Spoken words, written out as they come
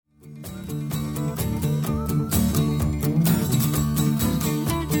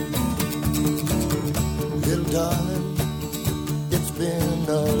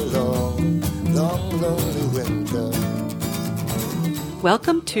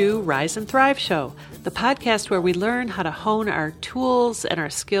Welcome to Rise and Thrive Show, the podcast where we learn how to hone our tools and our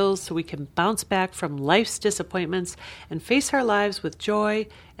skills so we can bounce back from life's disappointments and face our lives with joy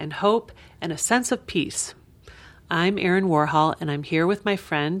and hope and a sense of peace. I'm Erin Warhol, and I'm here with my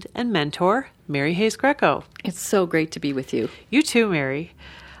friend and mentor, Mary Hayes Greco. It's so great to be with you. You too, Mary.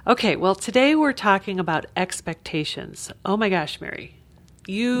 Okay, well, today we're talking about expectations. Oh my gosh, Mary.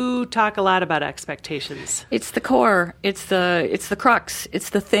 You talk a lot about expectations. It's the core. It's the crux.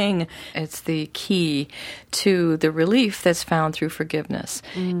 It's the thing. It's the key to the relief that's found through forgiveness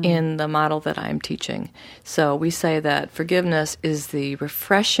in the model that I'm teaching. So we say that forgiveness is the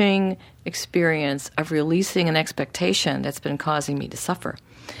refreshing experience of releasing an expectation that's been causing me to suffer.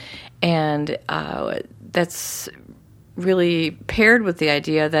 And that's really paired with the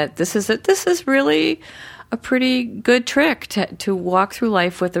idea that this is really a pretty good trick to walk through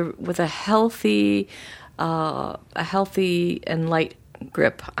life with a healthy and light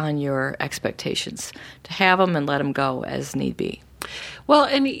grip on your expectations, to have them and let them go as need be. Well,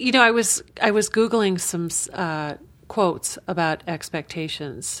 and you know, I was Googling some quotes about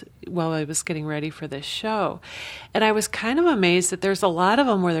expectations while I was getting ready for this show. And I was kind of amazed that there's a lot of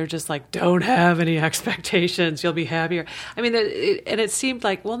them where they're just like, don't have any expectations, you'll be happier. I mean, it seemed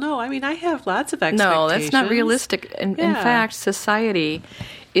like, well, no, I mean, I have lots of expectations. No, that's not realistic. In fact, society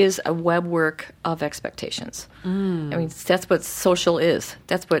is a webwork of expectations. I mean, that's what social is.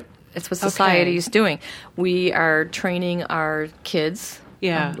 That's what society is doing. We are training our kids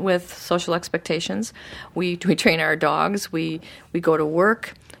with social expectations. We train our dogs. We go to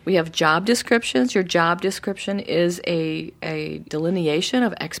work. We have job descriptions. Your job description is a delineation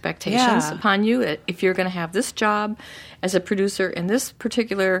of expectations upon you. If you're going to have this job as a producer in this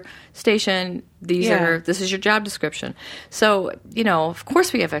particular station, this is your job description. So, you know, of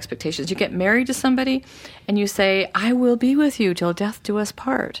course we have expectations. You get married to somebody and you say, I will be with you till death do us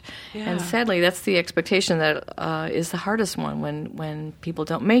part. Yeah. And sadly, that's the expectation that is the hardest one when people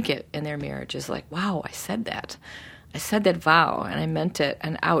don't make it in their marriage. Is like, wow, I said that. I said that vow, and I meant it,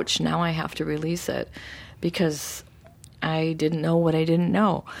 and ouch, now I have to release it because I didn't know what I didn't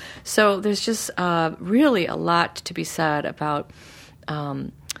know. So there's just really a lot to be said about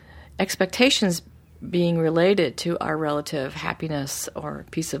expectations being related to our relative happiness or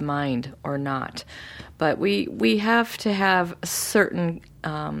peace of mind or not. But we have to have a certain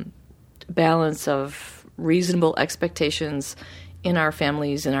balance of reasonable expectations in our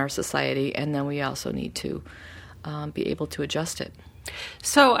families, in our society, and then we also need to be able to adjust it.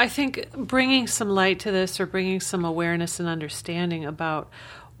 So I think bringing some light to this, or bringing some awareness and understanding about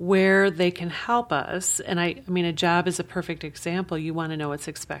where they can help us, and I mean, a job is a perfect example. You want to know what's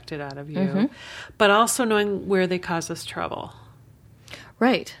expected out of you, but also knowing where they cause us trouble.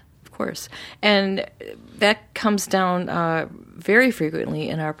 Right, of course. And that comes down very frequently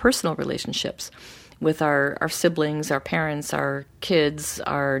in our personal relationships with our siblings, our parents, our kids,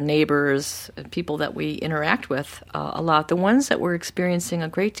 our neighbors, people that we interact with a lot. The ones that we're experiencing a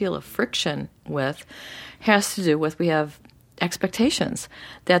great deal of friction with has to do with we have expectations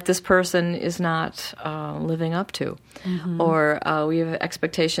that this person is not living up to. Or we have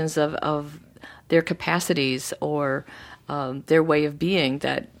expectations of their capacities or their way of being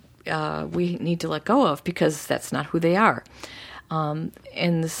that we need to let go of because that's not who they are.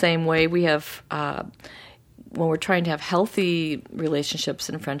 In the same way, we have, when we're trying to have healthy relationships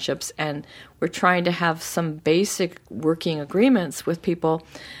and friendships, and we're trying to have some basic working agreements with people,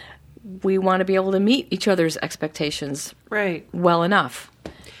 we want to be able to meet each other's expectations well enough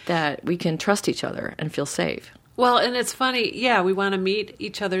that we can trust each other and feel safe. Well, and it's funny, we want to meet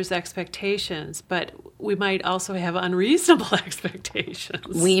each other's expectations, but we might also have unreasonable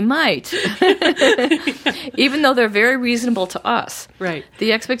expectations. We might. Even though they're very reasonable to us. Right.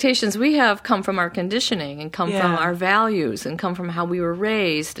 The expectations we have come from our conditioning and come from our values and come from how we were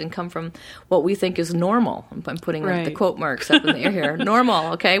raised and come from what we think is normal. I'm putting the quote marks up in the air here.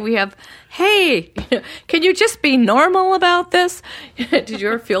 Normal, okay? We have, hey, can you just be normal about this? Did you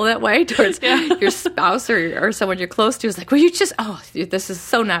ever feel that way towards your spouse or someone you're close to? It's like, well, you just, this is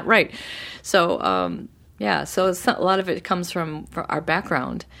so not right. So, so it's not, a lot of it comes from our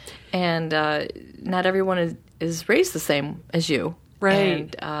background, and not everyone is raised the same as you.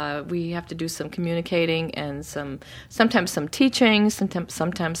 Right. And we have to do some communicating and sometimes some teaching,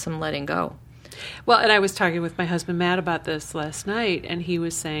 sometimes some letting go. Well, and I was talking with my husband, Matt, about this last night, and he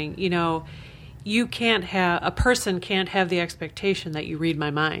was saying, a person can't have the expectation that you read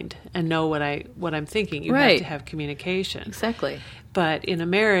my mind and know what I'm thinking. You have to have communication. Exactly. But in a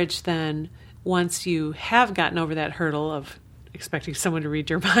marriage, then, once you have gotten over that hurdle of expecting someone to read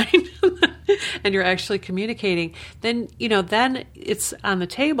your mind and you're actually communicating, then, then it's on the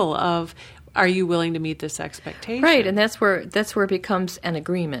table of, are you willing to meet this expectation? Right, and that's where it becomes an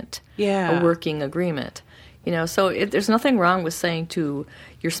agreement, a working agreement. So there's nothing wrong with saying to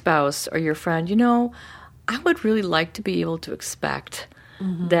your spouse or your friend, I would really like to be able to expect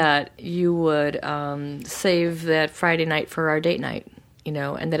that you would save that Friday night for our date night,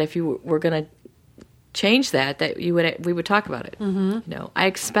 and that if you were going to change that we would talk about it. I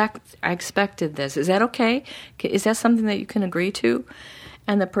expected this. Is that okay? Is that something that you can agree to?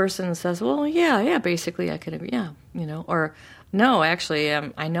 And the person says, well, yeah, basically I can agree, or no, actually,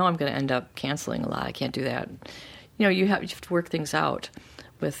 I know I'm going to end up canceling a lot. I can't do that. You have to work things out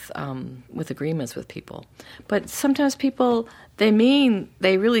with agreements with people. But sometimes people, they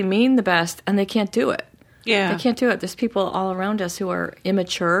really mean the best, and they can't do it. Yeah. They can't do it. There's people all around us who are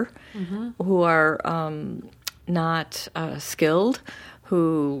immature, who are not skilled,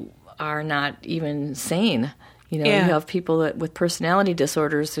 who are not even sane. You have people with personality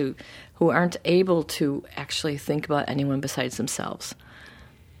disorders who aren't able to actually think about anyone besides themselves.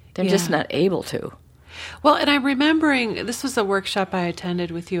 They're just not able to. Well, and I'm remembering, this was a workshop I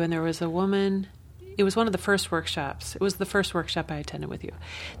attended with you, and there was a woman. It was one of the first workshops. It was the first workshop I attended with you.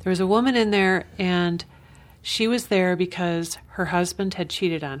 There was a woman in there, and she was there because her husband had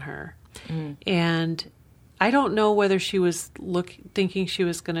cheated on her. And I don't know whether she was thinking she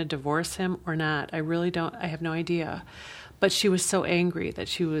was going to divorce him or not. I really don't. I have no idea. But she was so angry that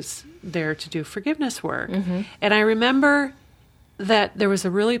she was there to do forgiveness work. And I remember that there was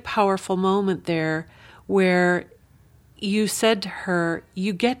a really powerful moment there where you said to her,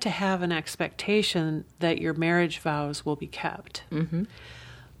 you get to have an expectation that your marriage vows will be kept.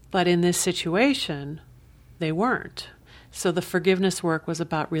 But in this situation, they weren't. So the forgiveness work was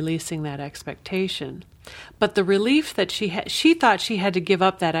about releasing that expectation. But the relief that she thought she had to give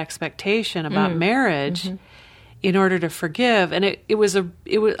up that expectation about marriage in order to forgive. And it was a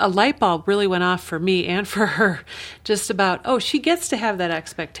light bulb really went off for me and for her, just about, she gets to have that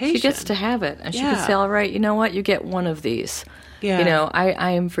expectation. She gets to have it. And she can say, all right, you know what? You get one of these. Yeah.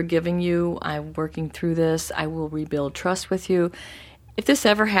 I am forgiving you. I'm working through this. I will rebuild trust with you. If this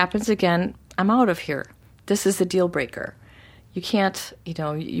ever happens again, I'm out of here. This is a deal breaker. You can't,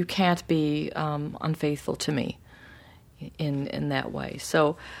 you can't be unfaithful to me in that way.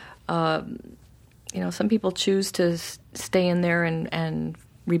 So, some people choose to stay in there and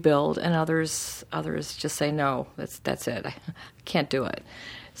rebuild, and others just say no. That's it. I can't do it.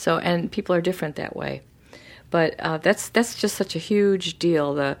 So, and people are different that way. But that's just such a huge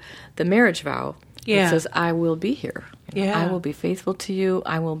deal. The marriage vow. It says, I will be here. I will be faithful to you.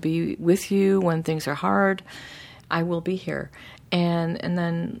 I will be with you when things are hard. I will be here. And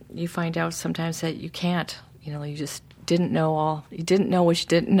then you find out sometimes that you can't. You just didn't know you didn't know what you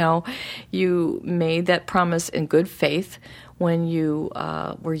didn't know. You made that promise in good faith when you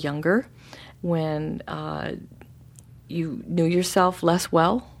were younger, when you knew yourself less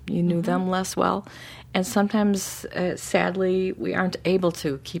well, you knew them less well. And sometimes, sadly, we aren't able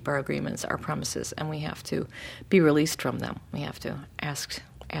to keep our agreements, our promises, and we have to be released from them. We have to ask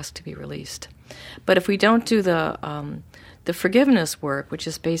to be released. But if we don't do the forgiveness work, which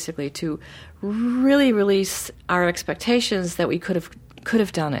is basically to really release our expectations that we could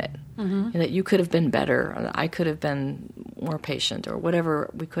have done it, and that you could have been better, or I could have been more patient, or whatever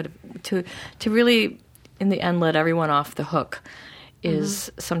we could have, to really, in the end, let everyone off the hook,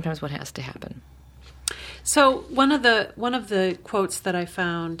 is sometimes what has to happen. So one of the quotes that I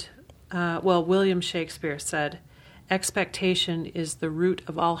found, William Shakespeare said, "Expectation is the root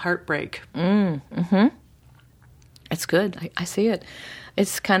of all heartbreak." It's good. I see it.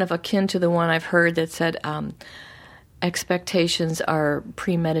 It's kind of akin to the one I've heard that said, expectations are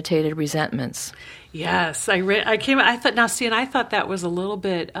premeditated resentments. Yes, I thought that was a little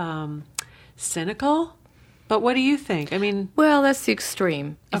bit cynical. But what do you think? I mean, well, that's the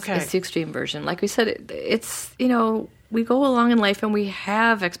extreme. Okay. It's the extreme version. Like we said, it's we go along in life and we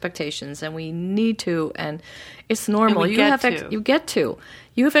have expectations and we need to, and it's normal. You have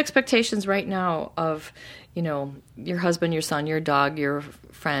expectations right now of your husband, your son, your dog, your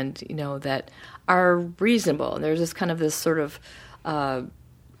friend, that are reasonable. And there's this kind of this sort of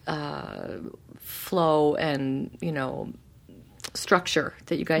flow and structure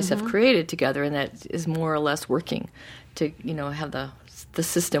that you guys have created together, and that is more or less working to have the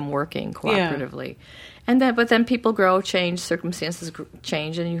system working cooperatively. And but then people grow, change, circumstances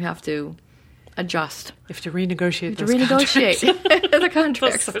change, and you have to adjust. You have to renegotiate the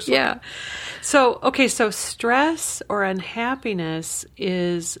contracts. Yeah. So, okay, so stress or unhappiness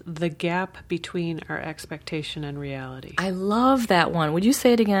is the gap between our expectation and reality. I love that one. Would you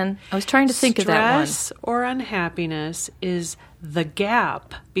say it again? I was trying to think of that one. Stress or unhappiness is the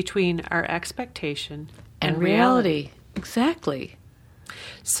gap between our expectation and reality. Exactly.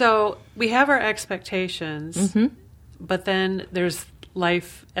 So we have our expectations, but then there's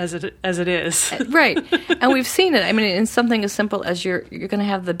life as it is. Right. And we've seen it. I mean, in something as simple as you're going to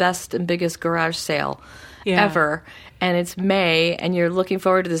have the best and biggest garage sale ever, and it's May, and you're looking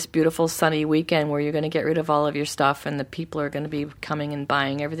forward to this beautiful sunny weekend where you're going to get rid of all of your stuff, and the people are going to be coming and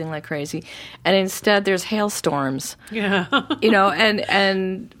buying everything like crazy. And instead, there's hailstorms. Yeah.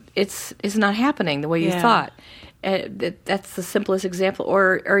 And it's not happening the way you thought. That's the simplest example.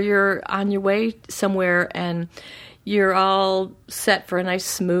 Or you're on your way somewhere and you're all set for a nice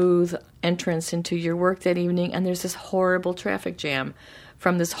smooth entrance into your work that evening, and there's this horrible traffic jam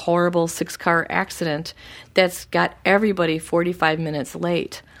from this horrible 6-car accident that's got everybody 45 minutes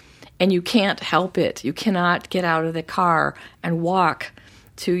late. And you can't help it. You cannot get out of the car and walk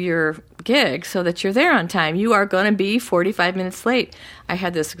to your gig so that you're there on time. You are going to be 45 minutes late. I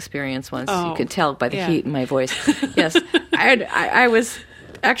had this experience once. You could tell by the heat in my voice. Yes. I was...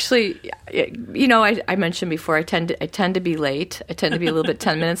 Actually, I mentioned before I tend to be late. I tend to be a little bit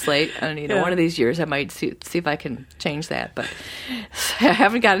 10 minutes late, and one of these years I might see if I can change that. But I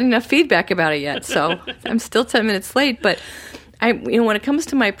haven't gotten enough feedback about it yet, so I'm still 10 minutes late. But when it comes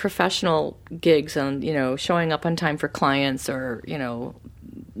to my professional gigs and showing up on time for clients or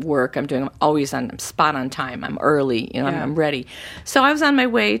work I'm always I'm spot on time. I'm early, I'm ready. So I was on my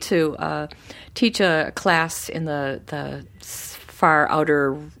way to teach a class in the far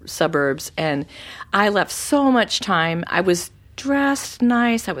outer suburbs, and I left so much time. I was dressed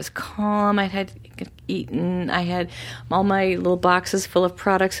nice, I was calm, I had eaten, I had all my little boxes full of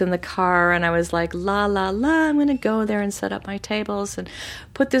products in the car, and I was like, la, la, la, I'm going to go there and set up my tables and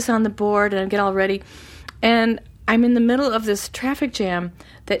put this on the board and get all ready. And I'm in the middle of this traffic jam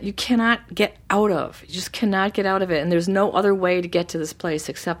that you cannot get out of. You just cannot get out of it, and there's no other way to get to this place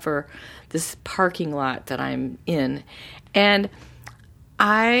except for this parking lot that I'm in. And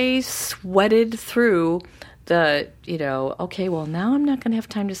I sweated through okay, well, now I'm not going to have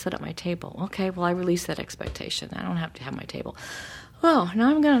time to set up my table. Okay, well, I released that expectation. I don't have to have my table. Well, now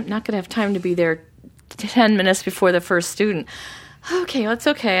I'm not going to have time to be there 10 minutes before the first student. Okay, that's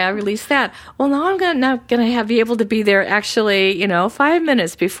okay. I released that. Well, now I'm not going to be able to be there actually, 5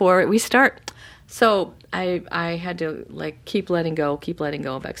 minutes before we start. So I had to keep letting go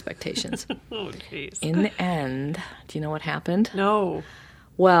of expectations. Oh, jeez. In the end, do you know what happened? No.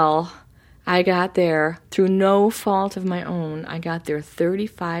 Well, I got there through no fault of my own. I got there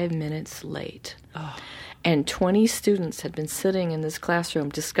 35 minutes late. Oh. And 20 students had been sitting in this classroom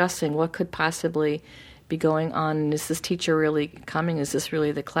discussing what could possibly be going on. And is this teacher really coming? Is this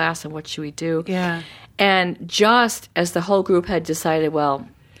really the class? And what should we do? Yeah. And just as the whole group had decided, well,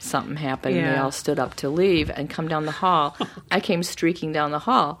 something happened, and they all stood up to leave and come down the hall, I came streaking down the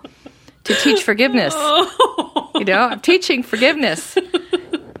hall to teach forgiveness. I'm teaching forgiveness.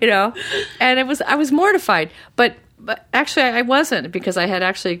 And I was mortified, but actually I wasn't, because I had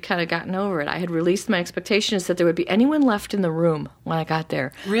actually kind of gotten over it. I had released my expectations that there would be anyone left in the room when I got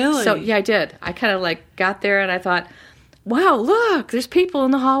there. Really? So yeah, I did. I kind of got there and I thought, wow, look, there's people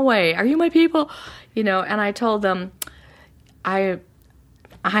in the hallway. Are you my people? And I told them, Hi,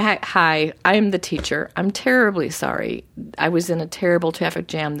 I am the teacher. I'm terribly sorry. I was in a terrible traffic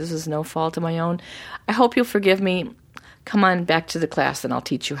jam. This is no fault of my own. I hope you'll forgive me. Come on back to the class and I'll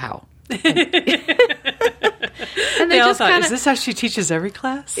teach you how. And they all thought, is this how she teaches every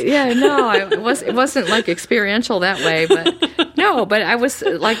class? Yeah, no, it wasn't experiential that way, but no, but I was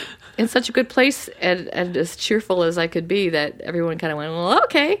in such a good place and as cheerful as I could be that everyone kind of went, well,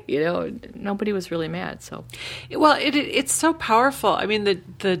 okay, nobody was really mad. So, well, it's so powerful. I mean,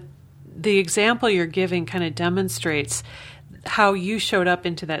 the example you're giving kind of demonstrates how you showed up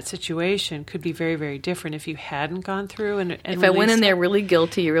into that situation could be very, very different if you hadn't gone through and if I went in there really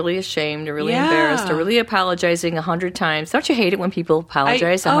guilty, really ashamed, or really embarrassed, or really apologizing 100 times. Don't you hate it when people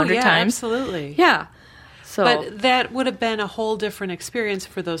apologize 100 times? Absolutely. Yeah. So, but that would have been a whole different experience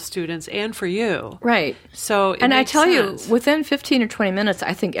for those students and for you. Right. So and I tell you, within 15 or 20 minutes,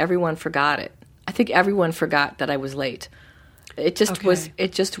 I think everyone forgot it. I think everyone forgot that I was late. It just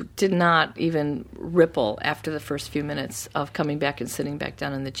it just did not even ripple after the first few minutes of coming back and sitting back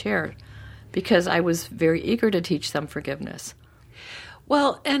down in the chair, because I was very eager to teach them forgiveness.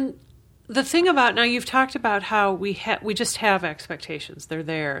 Well, and the thing about now, you've talked about how we just have expectations. They're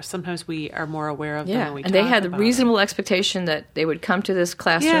there. Sometimes we are more aware of them. Yeah, Than we and they talk had the about reasonable expectation that they would come to this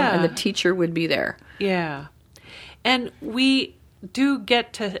classroom and the teacher would be there. Yeah, and we do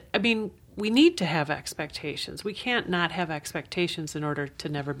get to. I mean, we need to have expectations. We can't not have expectations in order to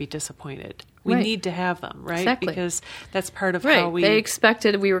never be disappointed. We need to have them, right? Exactly. Because that's part of how we... They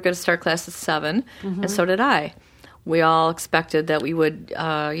expected we were going to start class at 7, and so did I. We all expected that we would,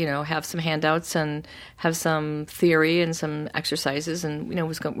 have some handouts and have some theory and some exercises, and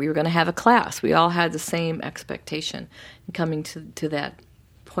we were going to have a class. We all had the same expectation coming to that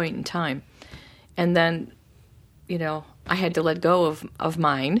point in time. And then, I had to let go of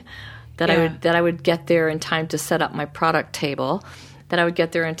mine. That I would get there in time to set up my product table, that I would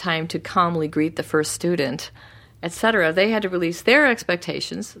get there in time to calmly greet the first student, etc. They had to release their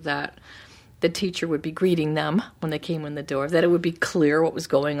expectations that the teacher would be greeting them when they came in the door, that it would be clear what was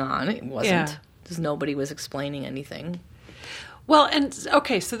going on. It wasn't, because nobody was explaining anything. Well, and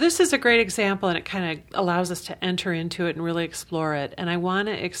okay, so this is a great example, and it kind of allows us to enter into it and really explore it. And I want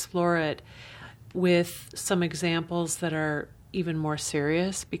to explore it with some examples that are even more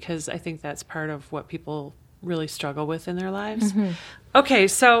serious, because I think that's part of what people really struggle with in their lives. Mm-hmm. Okay,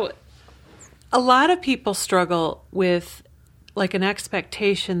 so a lot of people struggle with like an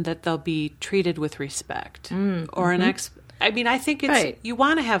expectation that they'll be treated with respect, or an I think it's you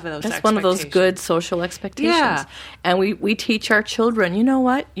want to have those. That's one of those good social expectations. Yeah. And we teach our children, you know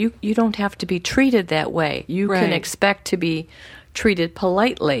what? You don't have to be treated that way. You can expect to be treated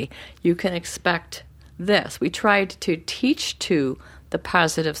politely. You can expect this. We tried to teach to the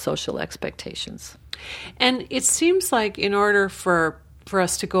positive social expectations. And it seems like in order for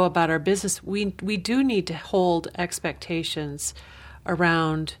us to go about our business, we do need to hold expectations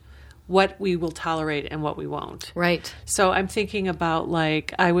around what we will tolerate and what we won't. Right. So I'm thinking about,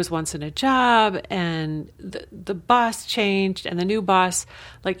 like, I was once in a job and the boss changed, and the new boss,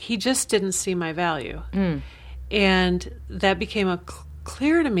 like, he just didn't see my value. And that became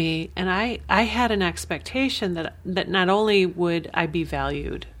clear to me, and I had an expectation that not only would I be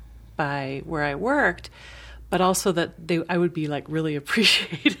valued by where I worked, but also that I would be like really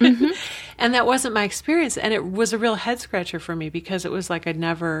appreciated. Mm-hmm. And that wasn't my experience. And it was a real head scratcher for me, because it was like I'd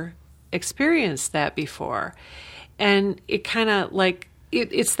never experienced that before. And it kind of like,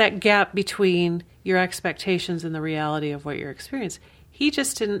 it's that gap between your expectations and the reality of what you're experiencing. He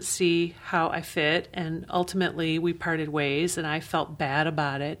just didn't see how I fit, and ultimately we parted ways, and I felt bad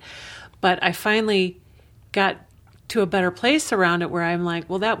about it. But I finally got to a better place around it where I'm like,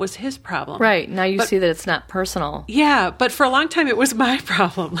 well, that was his problem. Right. Now you see that it's not personal. Yeah, but for a long time it was my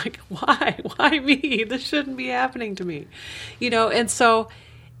problem. Like, why? Why me? This shouldn't be happening to me. And so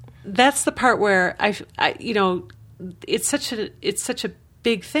that's the part where it's such a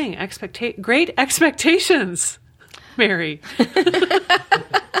big thing. Great expectations. Mary.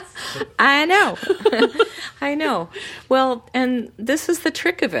 I know. I know. Well, and this is the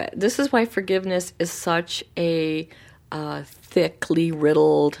trick of it. This is why forgiveness is such a thickly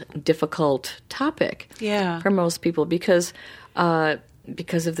riddled, difficult topic for most people, because of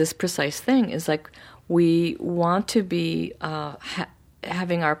this precise thing. Is like we want to be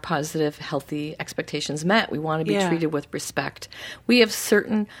having our positive, healthy expectations met. We want to be treated with respect. We have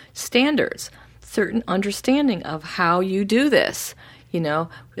certain standards, certain understanding of how you do this.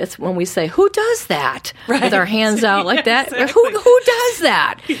 That's when we say, "Who does that?" With our hands out like that. Exactly. Who does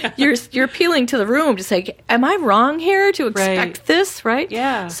that? Yeah. You're appealing to the room to say, "Am I wrong here to expect this?" Right?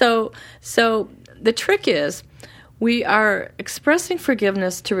 Yeah. So the trick is, we are expressing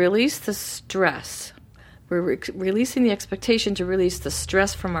forgiveness to release the stress. We're releasing the expectation to release the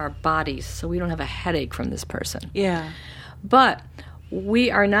stress from our bodies, so we don't have a headache from this person. Yeah. But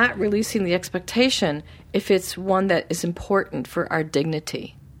we are not releasing the expectation if it's one that is important for our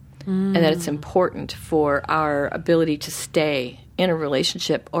dignity, and that it's important for our ability to stay in a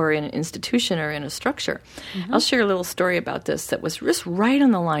relationship or in an institution or in a structure. Mm-hmm. I'll share a little story about this that was just right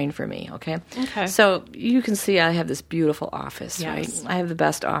on the line for me, okay? So you can see I have this beautiful office, right? I have the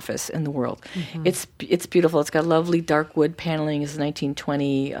best office in the world. Mm-hmm. It's beautiful. It's got lovely dark wood paneling. It's a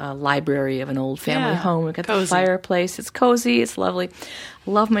 1920 library of an old family home. We've got the fireplace. It's cozy. It's lovely.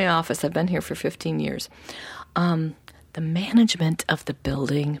 I love my office. I've been here for 15 years. The management of the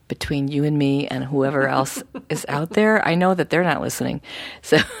building, between you and me and whoever else is out there, I know that they're not listening,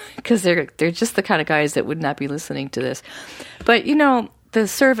 so because they're just the kind of guys that would not be listening to this. But the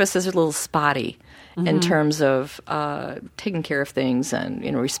service is a little spotty in terms of taking care of things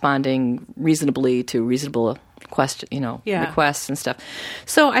and responding reasonably to reasonable requests and stuff.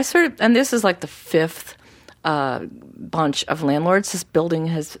 So I and this is like the fifth bunch of landlords this building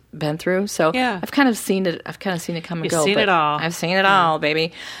has been through. So I've kind of seen it. I've kind of seen it come and go. You've seen it all. I've seen it all,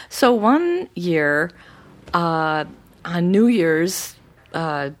 baby. So one year, on New Year's,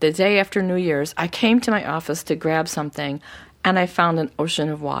 the day after New Year's, I came to my office to grab something, and I found an ocean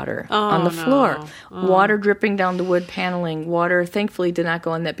of water on the floor. Water dripping down the wood paneling. Water, thankfully, did not go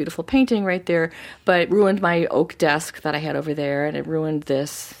on that beautiful painting right there, but it ruined my oak desk that I had over there, and it ruined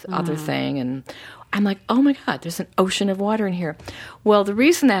this other thing. And I'm like, oh my God, there's an ocean of water in here. Well, the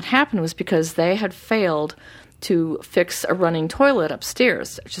reason that happened was because they had failed to fix a running toilet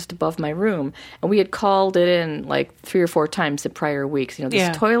upstairs, just above my room. And we had called it in like 3 or 4 times the prior weeks.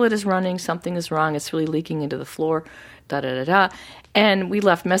 This toilet is running, something is wrong, it's really leaking into the floor, da-da-da-da. And we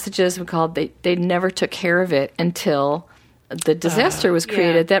left messages, we called, they never took care of it until the disaster was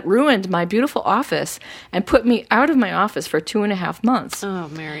created that ruined my beautiful office and put me out of my office for 2.5 months. Oh,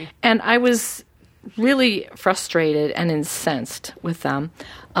 Mary. And I was really frustrated and incensed with them.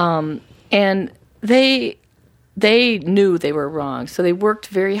 And they knew they were wrong, so they worked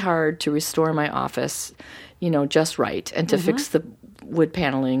very hard to restore my office, just right, and to fix the wood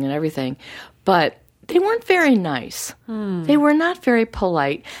paneling and everything. But they weren't very nice. They were not very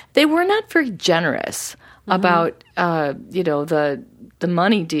polite. They were not very generous about, the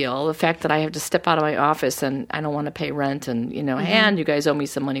money deal, the fact that I have to step out of my office and I don't want to pay rent and, and you guys owe me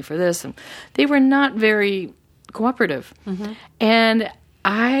some money for this. And they were not very cooperative. And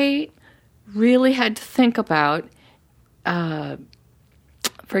I really had to think about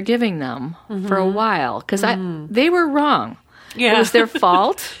forgiving them for a while because they were wrong. Yeah. It was their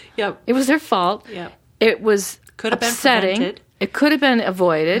fault. Yep. It was their fault. Yep. It was could have upsetting. Been prevented. It could have been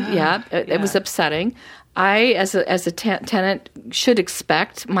avoided. It was upsetting. I, as a tenant, should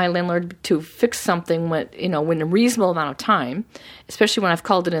expect my landlord to fix something in a reasonable amount of time, especially when I've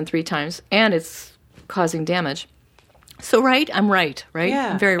called it in 3 times and it's causing damage. So I'm right?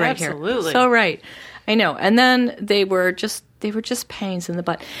 Yeah, I'm very right absolutely. here. So right. I know. And then they were just pains in the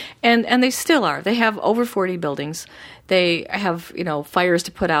butt. And they still are. They have over 40 buildings. They have, fires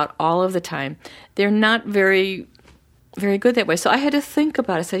to put out all of the time. They're not very, very good that way. So I had to think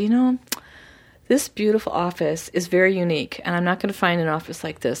about it. I said, this beautiful office is very unique, and I'm not going to find an office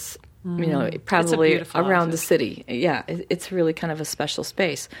like this, probably around the city. Yeah, it's really kind of a special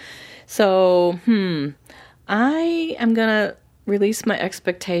space. So, I am going to release my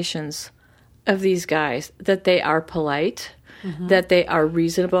expectations of these guys, that they are polite, that they are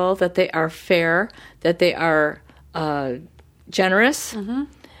reasonable, that they are fair, that they are generous.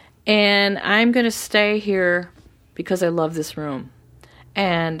 And I'm going to stay here because I love this room.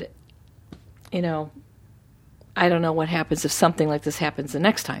 And, I don't know what happens if something like this happens the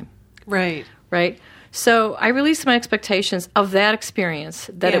next time. Right. Right? So I released my expectations of that experience,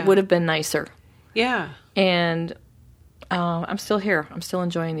 that it would have been nicer. Yeah. And I'm still here. I'm still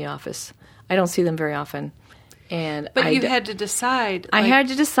enjoying the office. I don't see them very often. But you had to decide. I had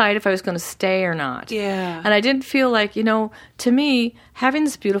to decide if I was going to stay or not. Yeah. And I didn't feel like, to me, having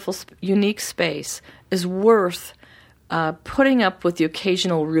this beautiful, unique space is worth putting up with the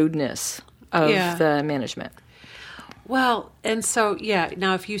occasional rudeness of the management. Well, and so,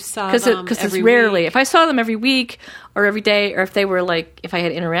 now if you saw them because every it's rarely. week. If I saw them every week or every day, or if they were if I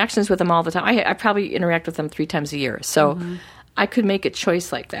had interactions with them all the time, I probably interact with them 3 times a year. So I could make a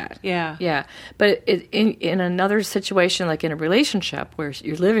choice like that. Yeah. Yeah. But in another situation, like in a relationship where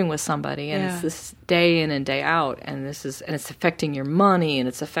you're living with somebody and it's this day in and day out, and it's affecting your money and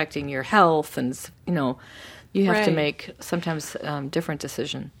it's affecting your health, and it's, you have to make sometimes different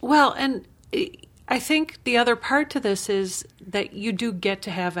decision. Well, and I think the other part to this is that you do get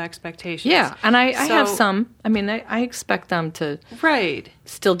to have expectations. Yeah, and I have some. I mean, I expect them to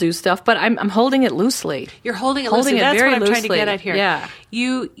still do stuff, but I'm holding it loosely. You're holding it loosely. That's very what I'm loosely. trying to get at here. Yeah.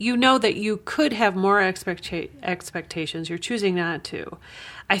 You know that you could have more expectations. You're choosing not to.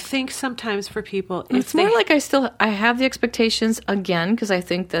 I think sometimes for people, it's more like I have the expectations again because I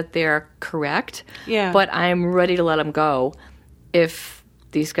think that they're correct. Yeah. But I'm ready to let them go if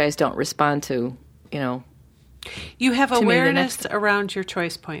these guys don't respond to, You have awareness around your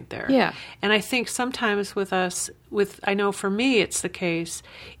choice point there. Yeah. And I think sometimes I know for me it's the case,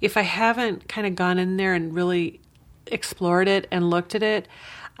 if I haven't kind of gone in there and really explored it and looked at it,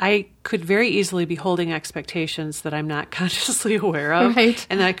 I could very easily be holding expectations that I'm not consciously aware of. Right.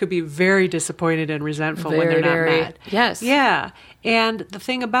 And I could be very disappointed and resentful when they're not met. Yes. Yeah. And the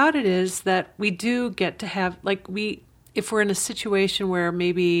thing about it is that we do get to have, if we're in a situation where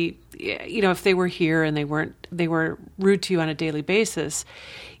maybe, if they were here and they were rude to you on a daily basis,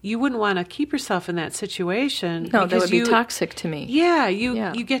 you wouldn't want to keep yourself in that situation. No, that would be toxic to me. Yeah,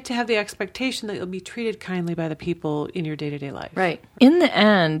 you get to have the expectation that you'll be treated kindly by the people in your day-to-day life. Right. In the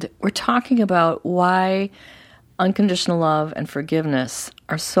end, we're talking about why unconditional love and forgiveness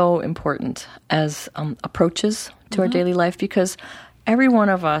are so important as approaches to our daily life, because every one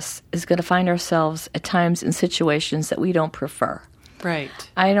of us is going to find ourselves at times in situations that we don't prefer. Right.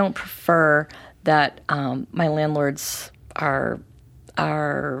 I don't prefer that my landlords are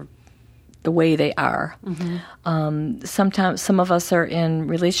the way they are. Mm-hmm. Sometimes some of us are in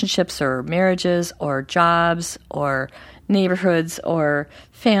relationships or marriages or jobs or neighborhoods or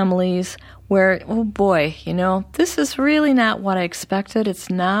families where, oh boy, this is really not what I expected. It's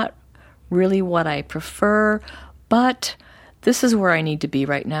not really what I prefer, but this is where I need to be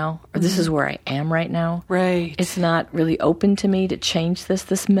right now, or this is where I am right now. Right. It's not really open to me to change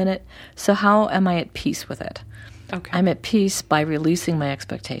this minute. So how am I at peace with it? Okay. I'm at peace by releasing my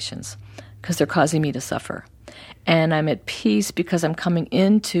expectations because they're causing me to suffer. And I'm at peace because I'm coming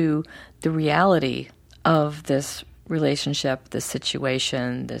into the reality of this relationship, this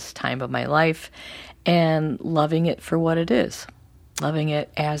situation, this time of my life, and loving it for what it is, loving it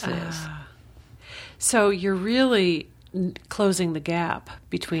as it is. So you're really closing the gap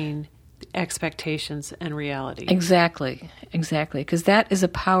between expectations and reality. Exactly, because that is a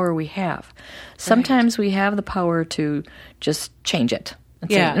power we have. Sometimes we have the power to just change it and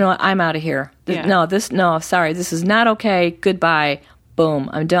say, I'm out of here. Sorry, this is not okay. Goodbye. Boom,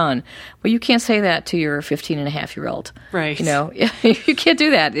 I'm done. Well, you can't say that to your 15-and-a-half-year-old. Right. You can't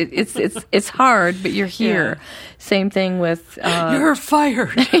do that. It's hard, but you're here. Yeah. Same thing with... you're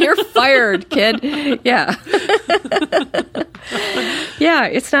fired. You're fired, kid. Yeah. Yeah,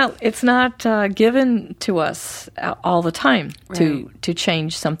 it's not given to us all the time to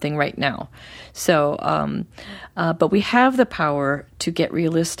change something right now. So, but we have the power to get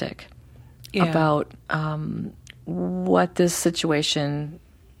realistic about... what this situation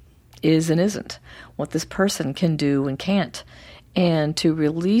is and isn't, what this person can do and can't, and to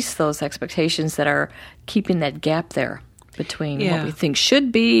release those expectations that are keeping that gap there between what we think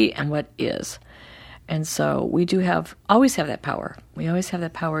should be and what is. And so we always have that power. We always have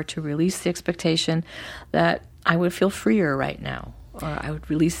that power to release the expectation that I would feel freer right now, or I would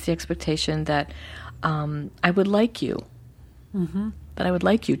release the expectation that I would like you, that I would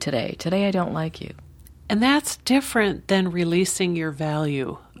like you today. Today I don't like you. And that's different than releasing your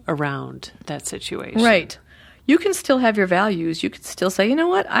value around that situation. Right. You can still have your values. You can still say, you know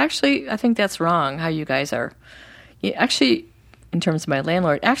what, I think that's wrong how you guys are. Actually, in terms of my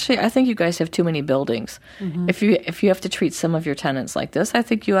landlord, I think you guys have too many buildings. Mm-hmm. If you have to treat some of your tenants like this, I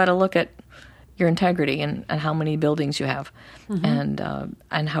think you ought to look at your integrity and how many buildings you have, and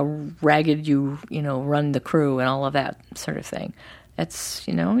how ragged you run the crew and all of that sort of thing. It's,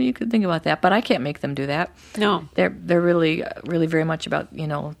 you could think about that, but I can't make them do that. No. They're really, really very much about,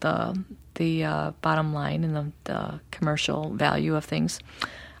 the bottom line and the commercial value of things.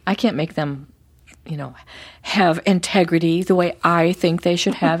 I can't make them, have integrity the way I think they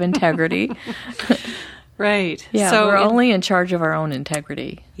should have integrity. Right. Yeah, so we're only in charge of our own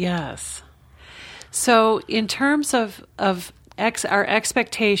integrity. Yes. So in terms of our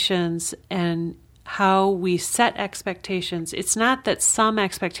expectations and how we set expectations, it's not that some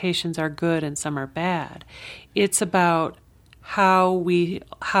expectations are good and some are bad. It's about how we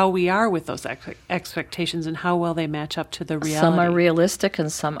are with those expectations and how well they match up to the reality. Some are realistic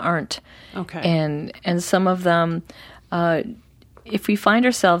and some aren't. Okay. And some of them, if we find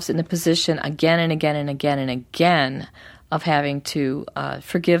ourselves in a position again and again and again and again of having to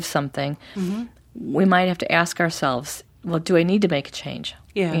forgive something, we might have to ask ourselves, well, do I need to make a change?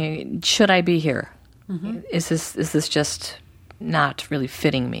 Yeah. Should I be here? Is this just not really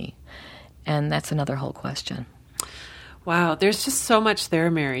fitting me? And that's another whole question. Wow, there's just so much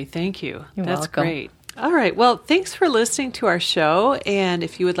there, Mary. Thank you. You're That's welcome. Great. All right. Well, thanks for listening to our show. And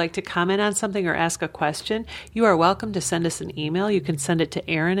if you would like to comment on something or ask a question, you are welcome to send us an email. You can send it to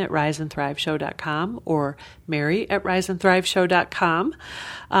Erin@riseandthriveshow.com or Mary@riseandthriveshow.com.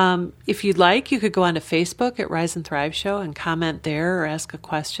 If you'd like, you could go onto Facebook at Rise and Thrive Show and comment there or ask a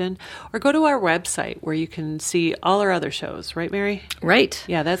question, or go to our website where you can see all our other shows. Right, Mary? Right.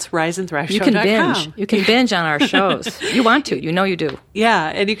 Yeah, that's riseandthriveshow.com. You can binge. You can binge on our shows. You want to. You know you do.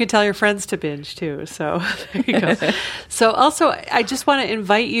 Yeah, and you can tell your friends to binge too. So there you go. So also, I just want to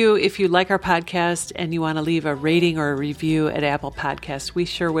invite you, if you like our podcast and you want to leave a rating or a review at Apple Podcasts, we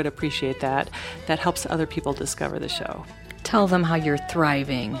sure would appreciate that. That helps other people discover the show. Tell them how you're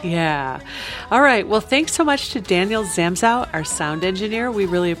thriving. Yeah. All right. Well, thanks so much to Daniel Zamzow, our sound engineer. We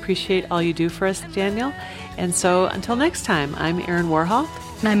really appreciate all you do for us, Daniel. And so until next time, I'm Erin Warhol.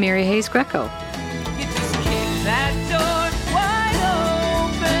 And I'm Mary Hayes Greco. You just kick that door.